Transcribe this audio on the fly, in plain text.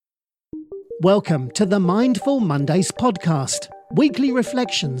Welcome to the Mindful Mondays podcast, weekly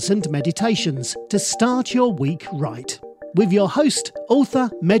reflections and meditations to start your week right. With your host,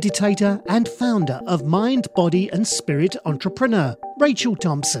 author, meditator, and founder of Mind, Body and Spirit Entrepreneur, Rachel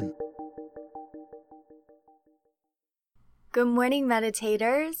Thompson. Good morning,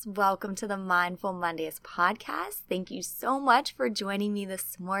 meditators. Welcome to the Mindful Mondays podcast. Thank you so much for joining me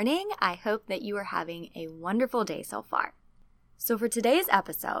this morning. I hope that you are having a wonderful day so far. So for today's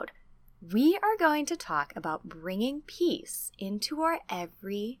episode, we are going to talk about bringing peace into our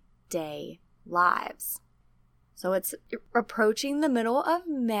everyday lives. So it's approaching the middle of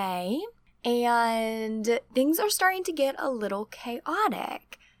May, and things are starting to get a little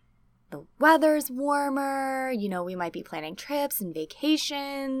chaotic. The weather's warmer, we might be planning trips and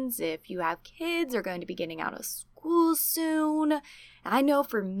vacations. If you have kids, they're going to be getting out of school soon. I know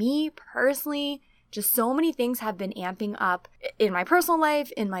for me personally, just so many things have been amping up in my personal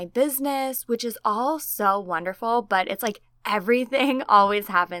life, in my business, which is all so wonderful, but it's like everything always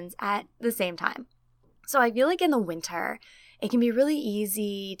happens at the same time. So I feel like in the winter, it can be really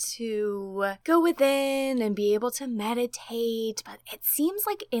easy to go within and be able to meditate, but it seems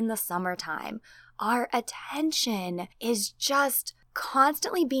like in the summertime, our attention is just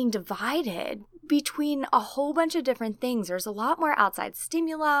constantly being divided between a whole bunch of different things. There's a lot more outside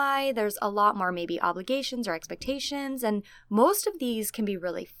stimuli, there's a lot more maybe obligations or expectations, and most of these can be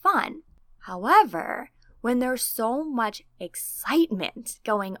really fun. However, when there's so much excitement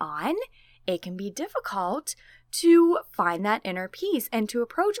going on, it can be difficult to find that inner peace and to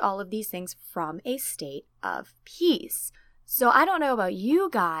approach all of these things from a state of peace. So I don't know about you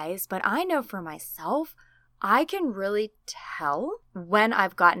guys, but I know for myself, I can really tell when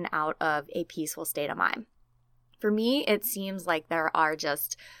I've gotten out of a peaceful state of mind. For me, it seems like there are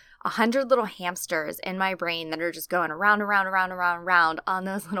just 100 little hamsters in my brain that are just going around on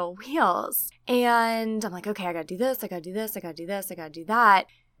those little wheels. And I'm like, okay, I gotta do this, I gotta do this, I gotta do this, I gotta do that.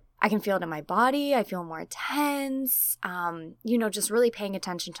 I can feel it in my body. I feel more tense. Just really paying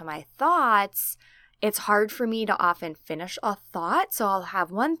attention to my thoughts. It's hard for me to often finish a thought. So I'll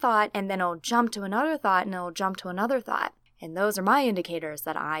have one thought and then I'll jump to another thought and I'll jump to another thought. And those are my indicators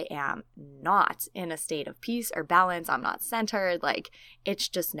that I am not in a state of peace or balance. I'm not centered. It's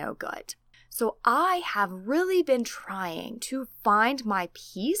just no good. So I have really been trying to find my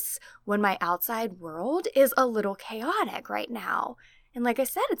peace when my outside world is a little chaotic right now. And like I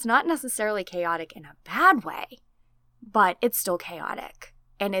said, it's not necessarily chaotic in a bad way, but it's still chaotic.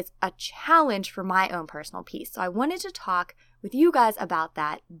 And it's a challenge for my own personal peace. So I wanted to talk with you guys about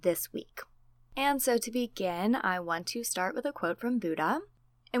that this week. And so to begin, I want to start with a quote from Buddha,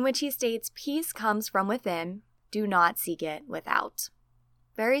 in which he states, "Peace comes from within, do not seek it without."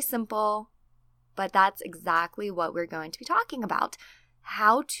 Very simple, but that's exactly what we're going to be talking about.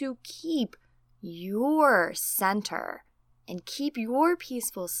 How to keep your center and keep your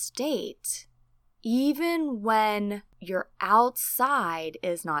peaceful state even when your outside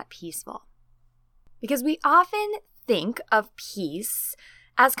is not peaceful. Because we often think of peace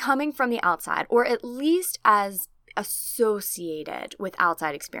as coming from the outside, or at least as associated with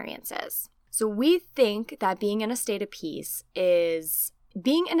outside experiences. So we think that being in a state of peace is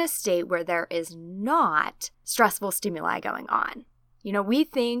being in a state where there is not stressful stimuli going on. We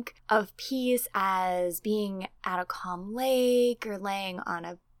think of peace as being at a calm lake or laying on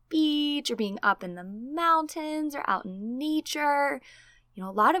a beach or being up in the mountains or out in nature. A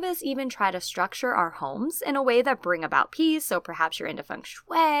lot of us even try to structure our homes in a way that bring about peace. So perhaps you're into feng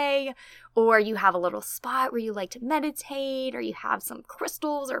shui, or you have a little spot where you like to meditate, or you have some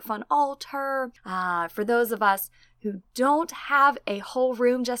crystals or a fun altar. For those of us who don't have a whole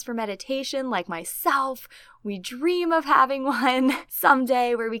room just for meditation, like myself, we dream of having one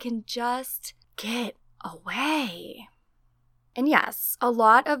someday where we can just get away. And yes, a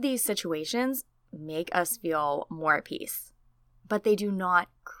lot of these situations make us feel more at peace, but they do not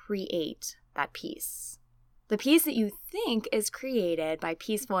create that peace. The peace that you think is created by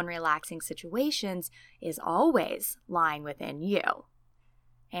peaceful and relaxing situations is always lying within you.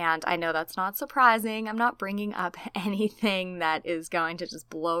 And I know that's not surprising. I'm not bringing up anything that is going to just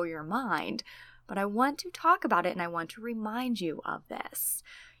blow your mind, but I want to talk about it and I want to remind you of this.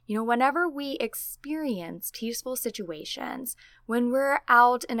 Whenever we experience peaceful situations, when we're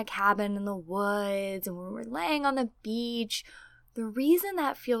out in a cabin in the woods and when we're laying on the beach, The reason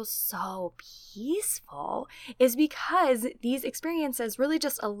that feels so peaceful is because these experiences really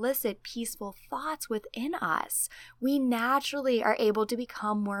just elicit peaceful thoughts within us. We naturally are able to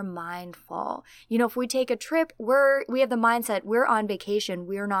become more mindful. If we take a trip, we have the mindset we're on vacation,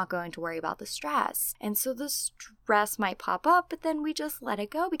 we're not going to worry about the stress. And so the stress might pop up, but then we just let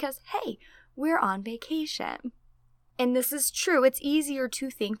it go because, hey, we're on vacation. And this is true. It's easier to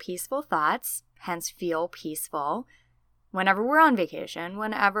think peaceful thoughts, hence feel peaceful, whenever we're on vacation,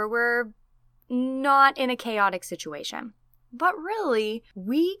 whenever we're not in a chaotic situation. But really,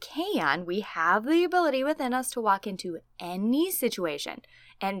 we have the ability within us to walk into any situation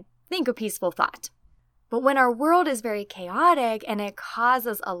and think a peaceful thought. But when our world is very chaotic and it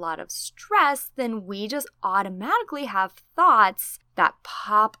causes a lot of stress, then we just automatically have thoughts that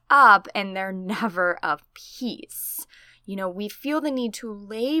pop up and they're never of peace. We feel the need to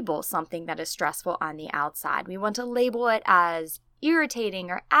label something that is stressful on the outside. We want to label it as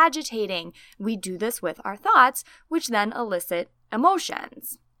irritating or agitating. We do this with our thoughts, which then elicit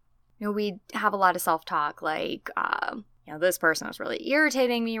emotions. We have a lot of self-talk like, this person is really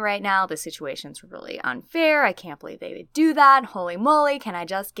irritating me right now. This situation's really unfair. I can't believe they would do that. Holy moly, can I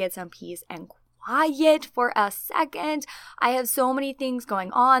just get some peace and quiet for a second? I have so many things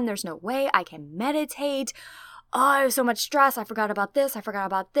going on. There's no way I can meditate. Oh, I have so much stress. I forgot about this.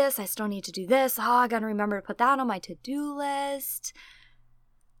 I still need to do this. Oh, I gotta remember to put that on my to-do list.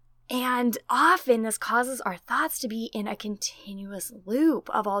 And often this causes our thoughts to be in a continuous loop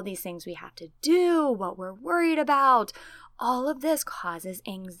of all these things we have to do, what we're worried about. All of this causes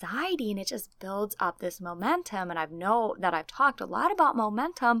anxiety and it just builds up this momentum. And I know that I've talked a lot about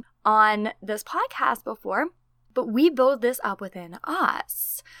momentum on this podcast before, but we build this up within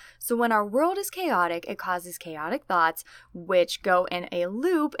us. So when our world is chaotic, it causes chaotic thoughts, which go in a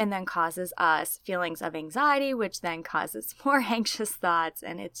loop and then causes us feelings of anxiety, which then causes more anxious thoughts.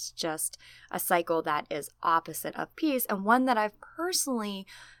 And it's just a cycle that is opposite of peace and one that I've personally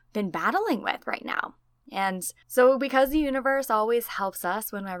been battling with right now. And so because the universe always helps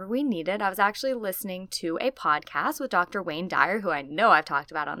us whenever we need it, I was actually listening to a podcast with Dr. Wayne Dyer, who I know I've talked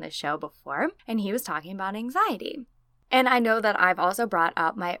about on this show before, and he was talking about anxiety. And I know that I've also brought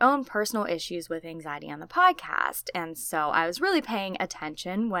up my own personal issues with anxiety on the podcast. And so I was really paying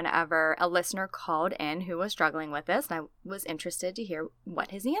attention whenever a listener called in who was struggling with this, and I was interested to hear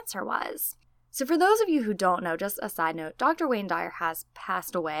what his answer was. So for those of you who don't know, just a side note, Dr. Wayne Dyer has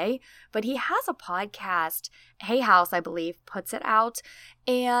passed away, but he has a podcast, Hay House, I believe, puts it out.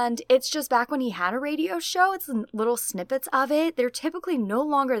 And it's just back when he had a radio show. It's little snippets of it. They're typically no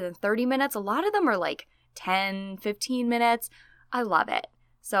longer than 30 minutes. A lot of them are like 10, 15 minutes. I love it.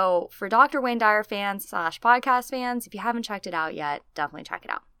 So for Dr. Wayne Dyer fans / podcast fans, if you haven't checked it out yet, definitely check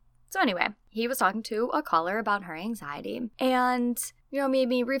it out. So anyway, he was talking to a caller about her anxiety and, made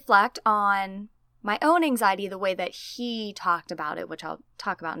me reflect on my own anxiety the way that he talked about it, which I'll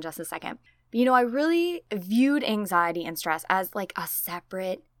talk about in just a second. But, I really viewed anxiety and stress as like a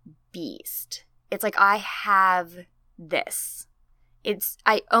separate beast. It's like I have this.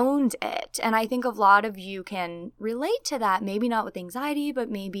 I owned it. And I think a lot of you can relate to that, maybe not with anxiety,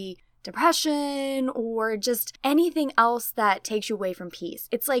 but maybe depression or just anything else that takes you away from peace.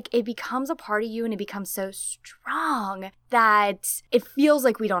 It's like it becomes a part of you and it becomes so strong that it feels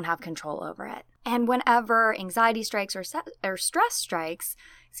like we don't have control over it. And whenever anxiety strikes or stress strikes,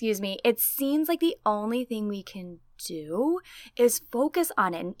 it seems like the only thing we can do is focus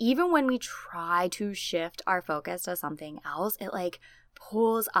on it. And even when we try to shift our focus to something else, it like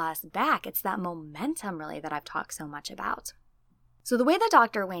pulls us back. It's that momentum really that I've talked so much about. So the way that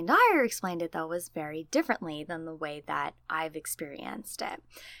Dr. Wayne Dyer explained it, though, was very differently than the way that I've experienced it.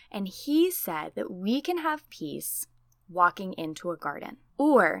 And he said that we can have peace walking into a garden,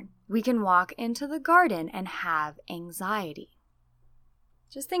 or we can walk into the garden and have anxiety.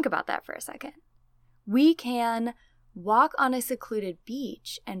 Just think about that for a second. We can walk on a secluded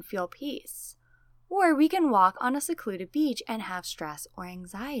beach and feel peace, or we can walk on a secluded beach and have stress or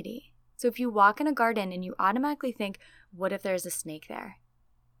anxiety. So if you walk in a garden and you automatically think, what if there's a snake there?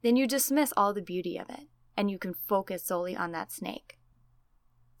 Then you dismiss all the beauty of it and you can focus solely on that snake.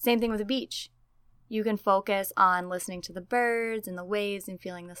 Same thing with a beach. You can focus on listening to the birds and the waves and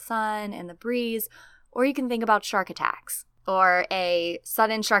feeling the sun and the breeze, or you can think about shark attacks or a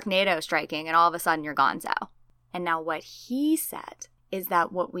sudden sharknado striking and all of a sudden you're gonzo. And now what he said is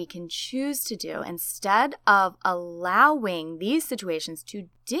that what we can choose to do instead of allowing these situations to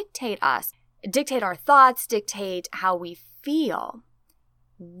dictate us, dictate our thoughts, dictate how we feel,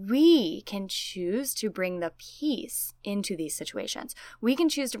 we can choose to bring the peace into these situations. We can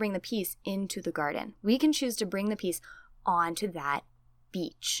choose to bring the peace into the garden. We can choose to bring the peace onto that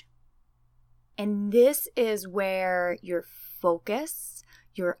beach. And this is where your focus,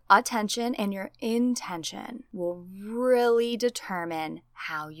 your attention, and your intention will really determine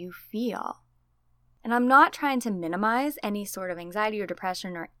how you feel. And I'm not trying to minimize any sort of anxiety or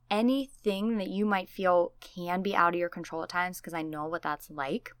depression or anything that you might feel can be out of your control at times, because I know what that's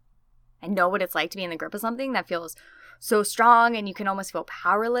like. I know what it's like to be in the grip of something that feels so strong and you can almost feel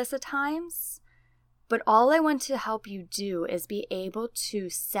powerless at times. But all I want to help you do is be able to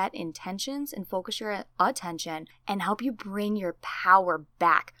set intentions and focus your attention and help you bring your power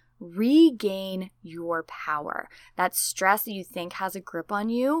back. Regain your power. That stress that you think has a grip on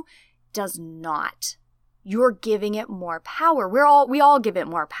you does not. You're giving it more power. We all give it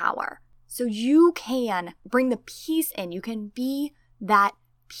more power. So you can bring the peace in. You can be that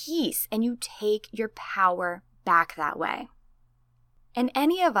peace and you take your power back that way. And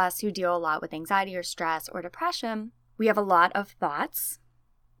any of us who deal a lot with anxiety or stress or depression, we have a lot of thoughts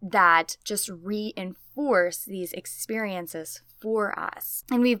that just reinforce these experiences for us.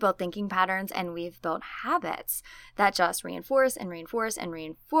 And we've built thinking patterns and we've built habits that just reinforce and reinforce and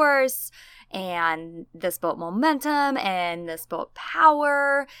reinforce. And this built momentum and this built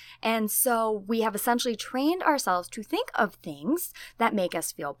power. And so we have essentially trained ourselves to think of things that make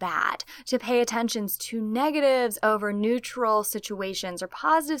us feel bad, to pay attention to negatives over neutral situations or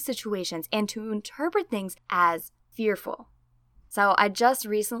positive situations, and to interpret things as fearful. So I just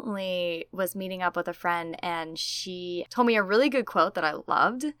recently was meeting up with a friend and she told me a really good quote that I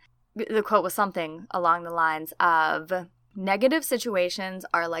loved. The quote was something along the lines of, negative situations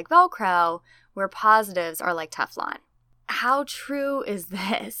are like Velcro, where positives are like Teflon. How true is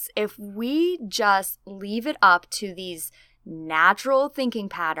this? If we just leave it up to these natural thinking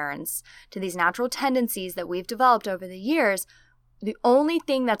patterns, to these natural tendencies that we've developed over the years, the only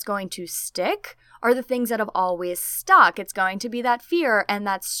thing that's going to stick are the things that have always stuck. It's going to be that fear and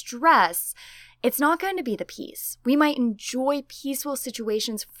that stress. It's not going to be the peace. We might enjoy peaceful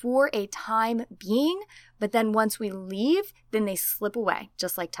situations for a time being, but then once we leave, then they slip away,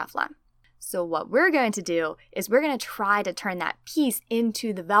 just like Teflon. So what we're going to do is we're going to try to turn that peace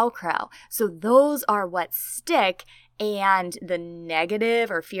into the Velcro. So those are what stick, and the negative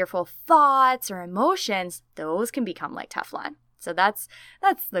or fearful thoughts or emotions, those can become like Teflon. So that's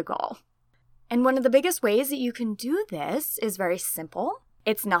the goal. And one of the biggest ways that you can do this is very simple.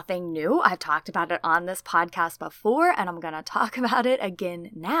 It's nothing new. I've talked about it on this podcast before, and I'm going to talk about it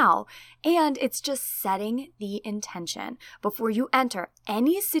again now. And it's just setting the intention before you enter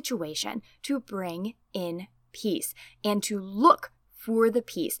any situation to bring in peace and to look for the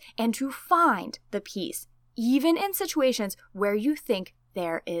peace and to find the peace, even in situations where you think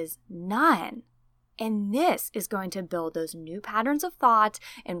there is none. And this is going to build those new patterns of thought.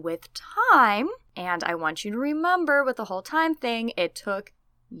 And with time, and I want you to remember with the whole time thing, it took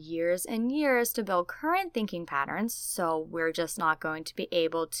years and years to build current thinking patterns. So we're just not going to be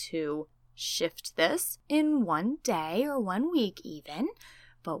able to shift this in one day or 1 week even.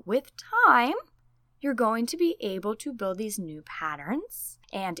 But with time, you're going to be able to build these new patterns.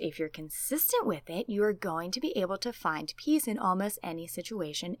 And if you're consistent with it, you are going to be able to find peace in almost any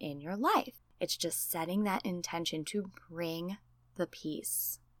situation in your life. It's just setting that intention to bring the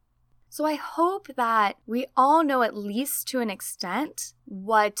peace. So I hope that we all know, at least to an extent,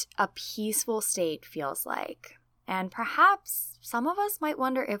 what a peaceful state feels like. And perhaps some of us might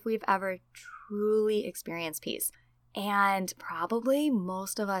wonder if we've ever truly experienced peace. And probably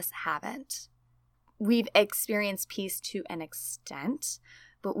most of us haven't. We've experienced peace to an extent,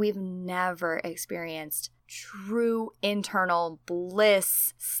 but we've never experienced true internal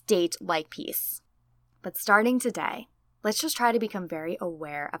bliss state like peace. But starting today, let's just try to become very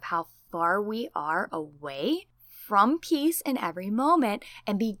aware of how far we are away from peace in every moment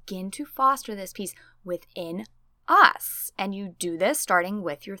and begin to foster this peace within us. And you do this starting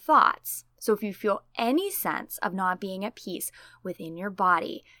with your thoughts. So if you feel any sense of not being at peace within your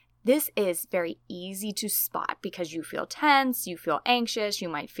body, this is very easy to spot because you feel tense, you feel anxious, you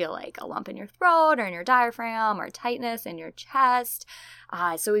might feel like a lump in your throat or in your diaphragm or tightness in your chest.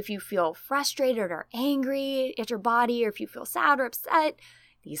 So if you feel frustrated or angry at your body, or if you feel sad or upset,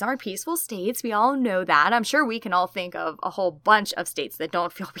 these aren't peaceful states. We all know that. I'm sure we can all think of a whole bunch of states that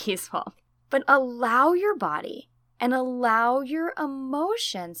don't feel peaceful. But allow your body and allow your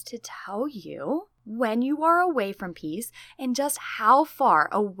emotions to tell you when you are away from peace and just how far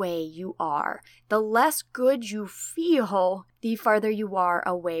away you are. The less good you feel, the farther you are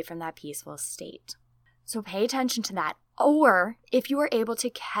away from that peaceful state. So pay attention to that Or if you are able to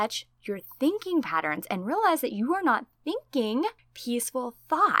catch your thinking patterns and realize that you are not thinking peaceful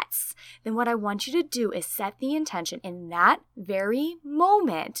thoughts, then what I want you to do is set the intention in that very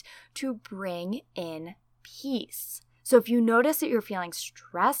moment to bring in peace. So if you notice that you're feeling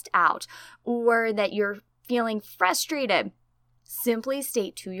stressed out or that you're feeling frustrated, simply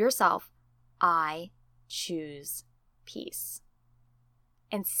state to yourself, I choose peace.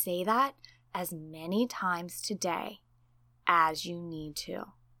 And say that as many times today as you need to.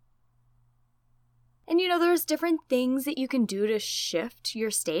 And there's different things that you can do to shift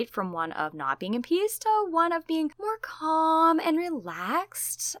your state from one of not being in peace to one of being more calm and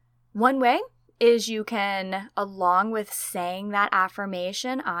relaxed. One way is you can, along with saying that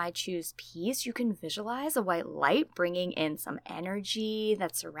affirmation, I choose peace, you can visualize a white light bringing in some energy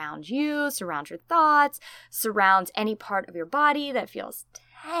that surrounds you, surrounds your thoughts, surrounds any part of your body that feels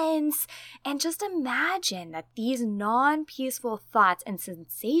tense. And just imagine that these non-peaceful thoughts and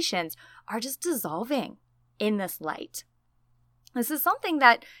sensations are just dissolving in this light. This is something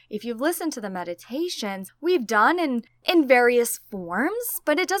that, if you've listened to the meditations, we've done in various forms,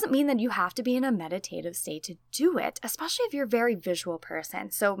 but it doesn't mean that you have to be in a meditative state to do it, especially if you're a very visual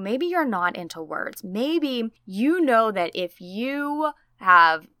person. So maybe you're not into words. Maybe you know that if you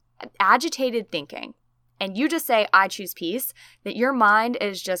have agitated thinking and you just say, I choose peace, that your mind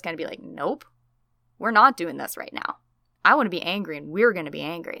is just going to be like, nope, we're not doing this right now. I want to be angry and we're going to be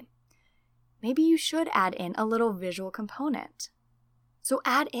angry. Maybe you should add in a little visual component. So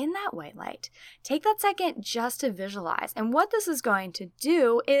add in that white light. Take that second just to visualize. And what this is going to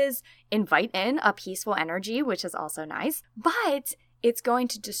do is invite in a peaceful energy, which is also nice, but it's going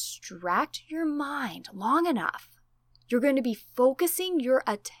to distract your mind long enough. You're going to be focusing your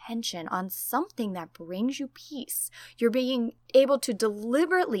attention on something that brings you peace. You're being able to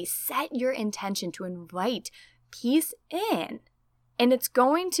deliberately set your intention to invite peace in. And it's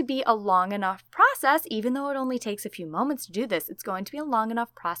going to be a long enough process, even though it only takes a few moments to do this, it's going to be a long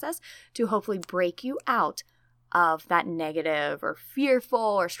enough process to hopefully break you out of that negative or fearful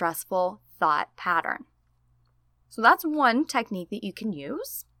or stressful thought pattern. So that's one technique that you can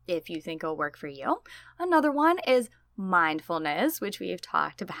use if you think it'll work for you. Another one is mindfulness, which we've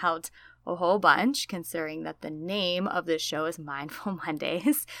talked about a whole bunch, considering that the name of this show is Mindful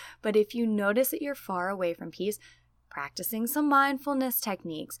Mondays. But if you notice that you're far away from peace, practicing some mindfulness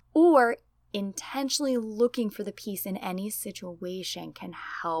techniques or intentionally looking for the peace in any situation can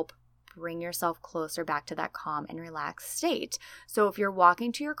help bring yourself closer back to that calm and relaxed state. So if you're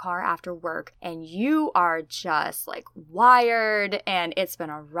walking to your car after work and you are just like wired and it's been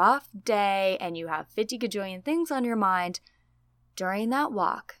a rough day and you have 50 gajillion things on your mind, during that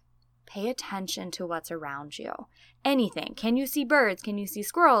walk, pay attention to what's around you. Anything. Can you see birds? Can you see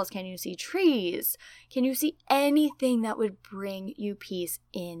squirrels? Can you see trees? Can you see anything that would bring you peace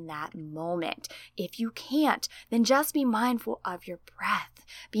in that moment? If you can't, then just be mindful of your breath.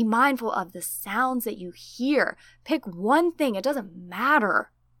 Be mindful of the sounds that you hear. Pick one thing. It doesn't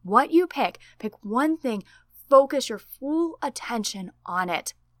matter what you pick. Pick one thing. Focus your full attention on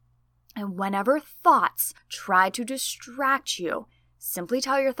it. And whenever thoughts try to distract you, simply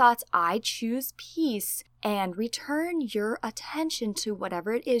tell your thoughts, I choose peace, and return your attention to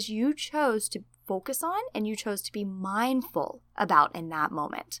whatever it is you chose to focus on and you chose to be mindful about in that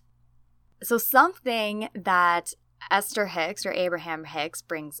moment. So something that Esther Hicks or Abraham Hicks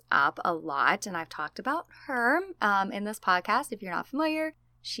brings up a lot, and I've talked about her in this podcast. If you're not familiar,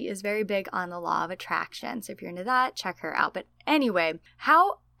 she is very big on the law of attraction. So if you're into that, check her out. But anyway,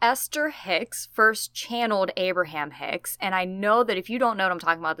 how Esther Hicks first channeled Abraham Hicks, and I know that if you don't know what I'm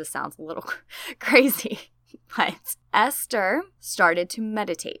talking about, this sounds a little crazy, but Esther started to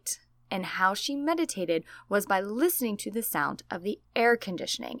meditate, and how she meditated was by listening to the sound of the air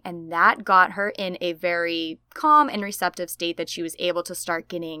conditioning, and that got her in a very calm and receptive state that she was able to start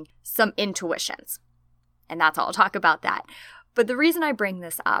getting some intuitions, and that's all I'll talk about that. But the reason I bring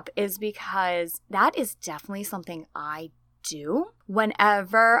this up is because that is definitely something I do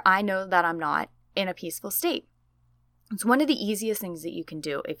whenever I know that I'm not in a peaceful state. It's one of the easiest things that you can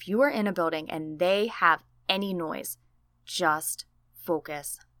do. If you are in a building and they have any noise, just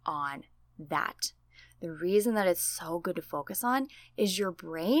focus on that. The reason that it's so good to focus on is your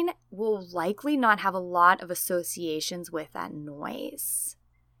brain will likely not have a lot of associations with that noise.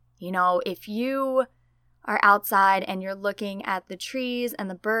 If you are outside and you're looking at the trees and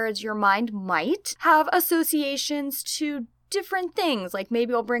the birds, your mind might have associations to different things. Like maybe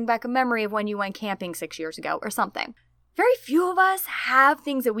it'll bring back a memory of when you went camping 6 years ago or something. Very few of us have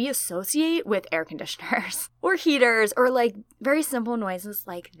things that we associate with air conditioners or heaters or like very simple noises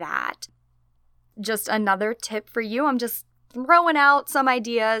like that. Just another tip for you. I'm just throwing out some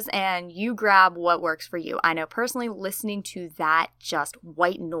ideas and you grab what works for you. I know personally listening to that just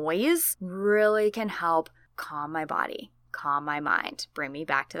white noise really can help calm my body, calm my mind, bring me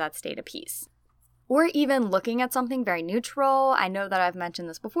back to that state of peace. Or even looking at something very neutral. I know that I've mentioned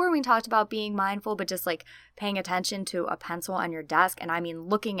this before when we talked about being mindful, but just like paying attention to a pencil on your desk. And I mean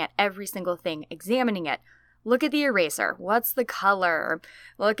looking at every single thing, examining it. Look at the eraser. What's the color?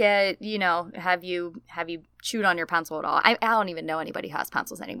 Look at, have you chewed on your pencil at all? I don't even know anybody who has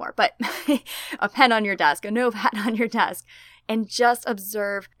pencils anymore, but a pen on your desk, a notepad on your desk, and just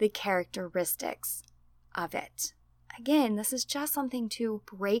observe the characteristics of it. Again, this is just something to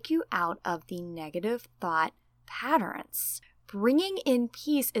break you out of the negative thought patterns. Bringing in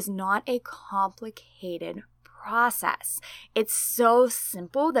peace is not a complicated process. It's so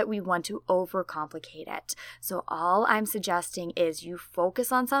simple that we want to overcomplicate it. So all I'm suggesting is you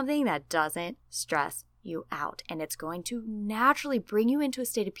focus on something that doesn't stress you out, and it's going to naturally bring you into a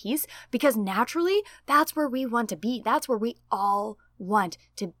state of peace, because naturally that's where we want to be. That's where we all want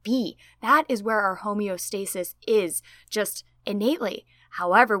to be. That is where our homeostasis is, just innately.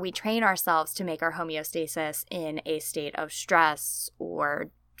 However, we train ourselves to make our homeostasis in a state of stress or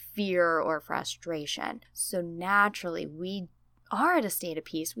fear or frustration. So naturally, we are at a state of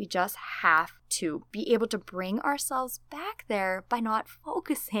peace. We just have to be able to bring ourselves back there by not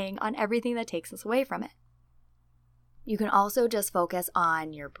focusing on everything that takes us away from it. You can also just focus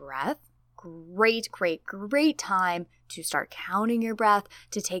on your breath. Great time to start counting your breath,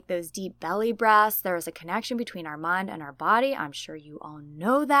 to take those deep belly breaths. There is a connection between our mind and our body. I'm sure you all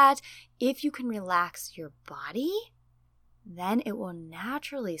know that. If you can relax your body, then it will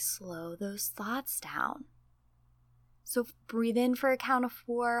naturally slow those thoughts down. So breathe in for a count of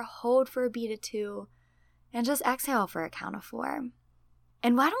 4, hold for a beat of 2, and just exhale for a count of 4.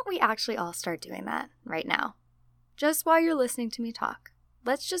 And why don't we actually all start doing that right now? Just while you're listening to me talk.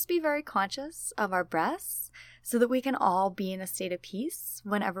 Let's just be very conscious of our breaths so that we can all be in a state of peace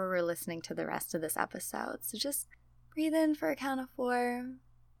whenever we're listening to the rest of this episode. So just breathe in for a count of 4,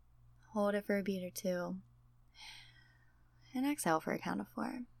 hold it for a beat or 2, and exhale for a count of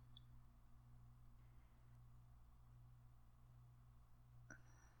 4.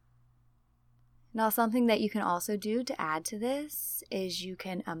 Now, something that you can also do to add to this is you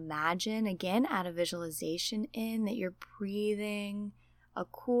can imagine, again, add a visualization in that you're breathing a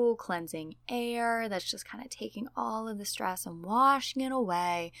cool, cleansing air that's just kind of taking all of the stress and washing it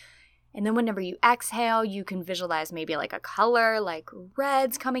away. And then whenever you exhale, you can visualize maybe like a color, like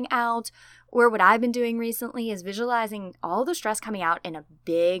red's coming out. Or what I've been doing recently is visualizing all the stress coming out in a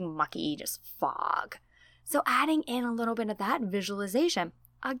big, mucky, just fog. So adding in a little bit of that visualization.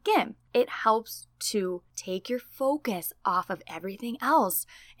 Again, it helps to take your focus off of everything else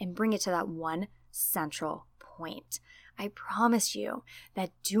and bring it to that one central point. I promise you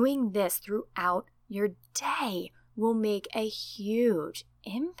that doing this throughout your day will make a huge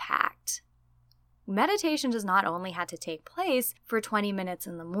impact. Meditation does not only have to take place for 20 minutes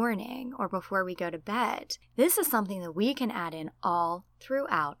in the morning or before we go to bed. This is something that we can add in all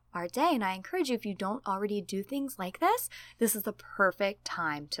throughout our day. And I encourage you, if you don't already do things like this is the perfect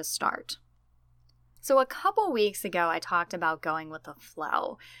time to start. So a couple weeks ago, I talked about going with the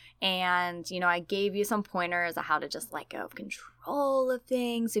flow. And, I gave you some pointers on how to just let go of control of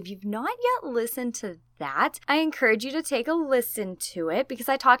things. If you've not yet listened to that, I encourage you to take a listen to it, because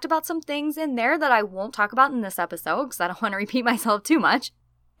I talked about some things in there that I won't talk about in this episode because I don't want to repeat myself too much.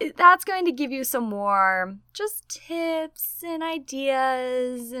 That's going to give you some more just tips and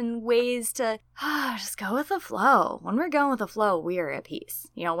ideas and ways to just go with the flow. When we're going with the flow, we are at peace.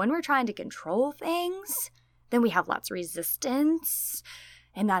 When we're trying to control things, then we have lots of resistance,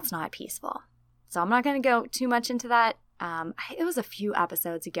 and that's not peaceful. So I'm not going to go too much into that. It was a few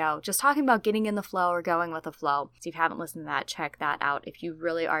episodes ago, just talking about getting in the flow or going with the flow. So if you haven't listened to that, check that out if you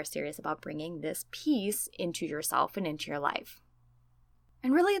really are serious about bringing this peace into yourself and into your life.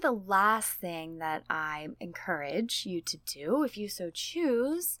 And really the last thing that I encourage you to do, if you so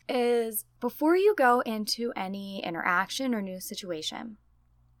choose, is before you go into any interaction or new situation,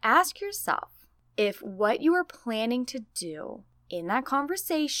 ask yourself if what you are planning to do in that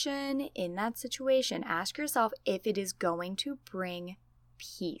conversation, in that situation, ask yourself if it is going to bring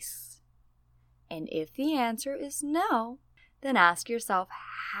peace. And if the answer is no, then ask yourself,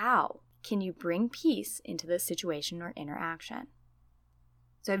 how can you bring peace into this situation or interaction?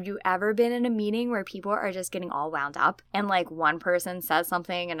 So have you ever been in a meeting where people are just getting all wound up and like one person says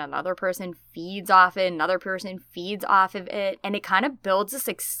something and another person feeds off it, another person feeds off of it, and it kind of builds this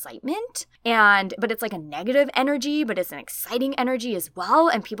excitement, but it's like a negative energy, but it's an exciting energy as well,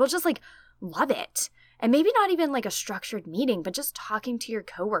 and people just like love it. And maybe not even like a structured meeting, but just talking to your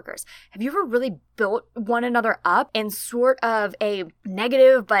coworkers. Have you ever really built one another up in sort of a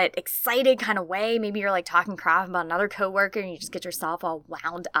negative but excited kind of way? Maybe you're like talking crap about another coworker and you just get yourself all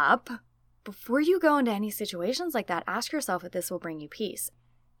wound up. Before you go into any situations like that, ask yourself if this will bring you peace.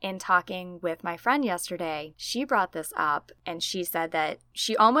 In talking with my friend yesterday, she brought this up and she said that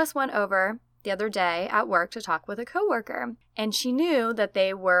she almost went over the other day at work to talk with a coworker, and she knew that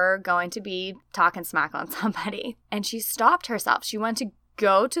they were going to be talking smack on somebody, and she stopped herself. She went to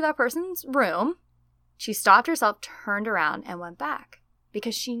go to that person's room. She stopped herself, turned around, and went back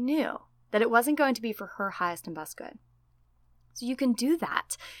because she knew that it wasn't going to be for her highest and best good. So you can do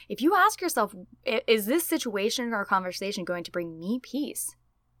that. If you ask yourself, is this situation or conversation going to bring me peace?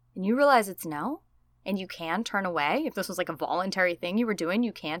 And you realize it's no, and you can turn away. If this was like a voluntary thing you were doing,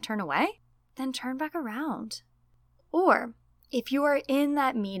 you can turn away. Then turn back around. Or if you are in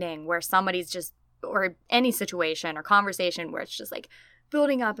that meeting where somebody's just, or any situation or conversation where it's just like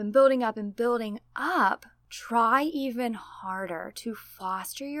building up and building up and building up, try even harder to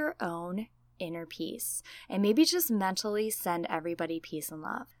foster your own inner peace. And maybe just mentally send everybody peace and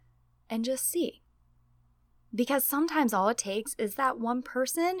love. And just see. Because sometimes all it takes is that one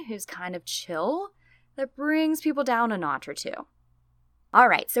person who's kind of chill that brings people down a notch or two. All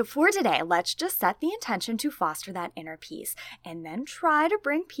right, so for today, let's just set the intention to foster that inner peace and then try to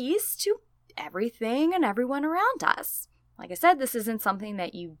bring peace to everything and everyone around us. Like I said, this isn't something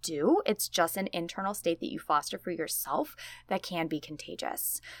that you do. It's just an internal state that you foster for yourself that can be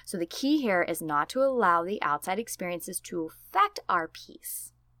contagious. So the key here is not to allow the outside experiences to affect our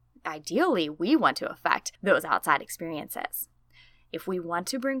peace. Ideally, we want to affect those outside experiences. If we want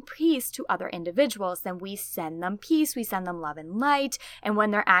to bring peace to other individuals, then we send them peace, we send them love and light, and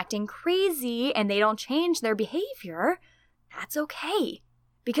when they're acting crazy and they don't change their behavior, that's okay.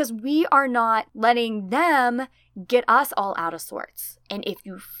 Because we are not letting them get us all out of sorts. And if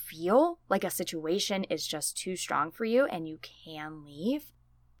you feel like a situation is just too strong for you and you can leave,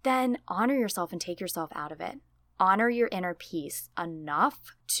 then honor yourself and take yourself out of it. Honor your inner peace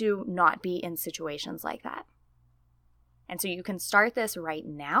enough to not be in situations like that. And so you can start this right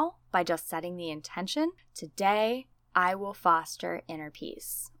now by just setting the intention. Today, I will foster inner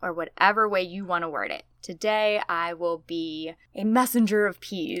peace, or whatever way you want to word it. Today, I will be a messenger of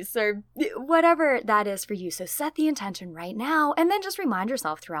peace, or whatever that is for you. So set the intention right now, and then just remind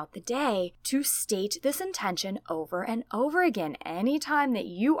yourself throughout the day to state this intention over and over again. Anytime that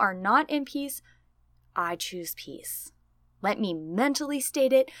you are not in peace, I choose peace. Let me mentally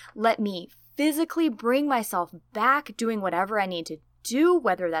state it. Let me physically bring myself back doing whatever I need to do,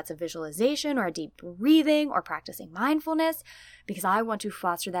 whether that's a visualization or a deep breathing or practicing mindfulness, because I want to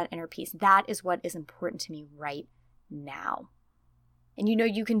foster that inner peace. That is what is important to me right now. And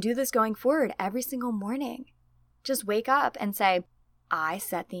you can do this going forward every single morning. Just wake up and say, I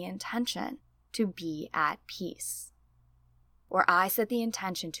set the intention to be at peace. Or I set the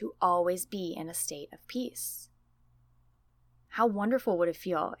intention to always be in a state of peace. How wonderful would it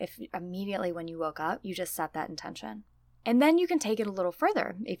feel if immediately when you woke up, you just set that intention? And then you can take it a little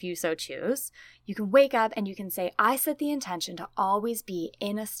further if you so choose. You can wake up and you can say, I set the intention to always be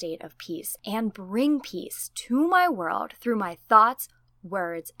in a state of peace and bring peace to my world through my thoughts,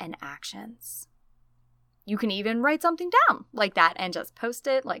 words, and actions. You can even write something down like that and just post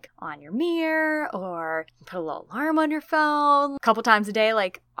it like on your mirror, or put a little alarm on your phone a couple times a day,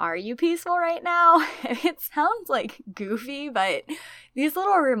 like, are you peaceful right now? It sounds like goofy, but these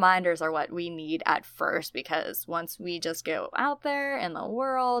little reminders are what we need at first, because once we just go out there in the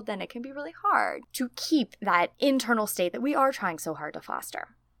world, then it can be really hard to keep that internal state that we are trying so hard to foster.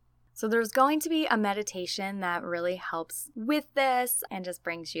 So there's going to be a meditation that really helps with this and just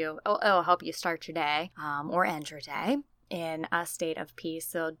brings you, it'll help you start your day or end your day in a state of peace.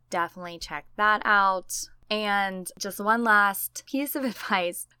 So definitely check that out. And just one last piece of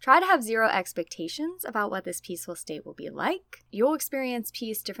advice, try to have zero expectations about what this peaceful state will be like. You'll experience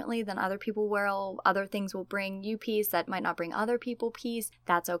peace differently than other people will. Other things will bring you peace that might not bring other people peace.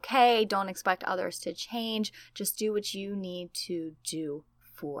 That's okay. Don't expect others to change. Just do what you need to do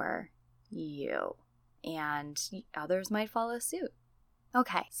for you, and others might follow suit.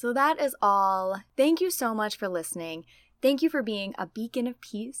 Okay, so that is all. Thank you so much for listening. Thank you for being a beacon of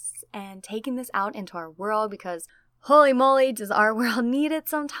peace and taking this out into our world, because holy moly, does our world need it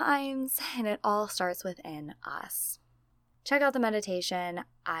sometimes, and it all starts within us. Check out the meditation.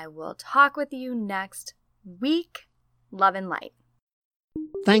 I will talk with you next week. Love and light.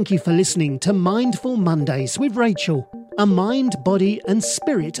 Thank you for listening to Mindful Mondays with Rachel, a mind, body and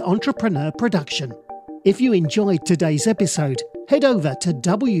spirit entrepreneur production. If you enjoyed today's episode, head over to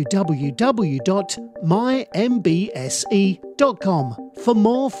www.mymbse.com for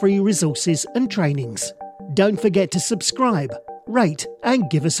more free resources and trainings. Don't forget to subscribe, rate and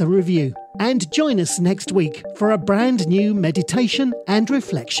give us a review. And join us next week for a brand new meditation and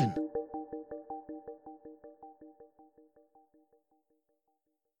reflection.